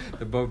with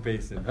the boat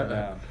basin for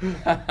now.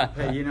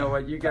 Hey, you know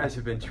what? You guys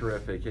have been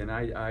terrific, and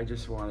I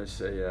just want to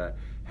say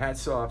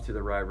hats off to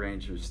the Rye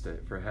Rangers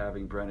for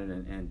having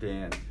Brendan and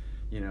Dan.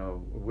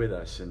 With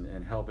us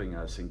and helping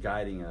us and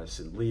guiding us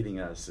and leading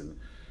us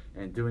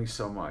and doing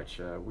so much.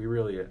 We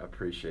really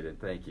appreciate it.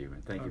 Thank you.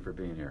 And thank you for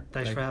being here.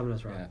 Thanks for having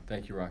us, Rob. Yeah,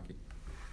 thank you, Rocky.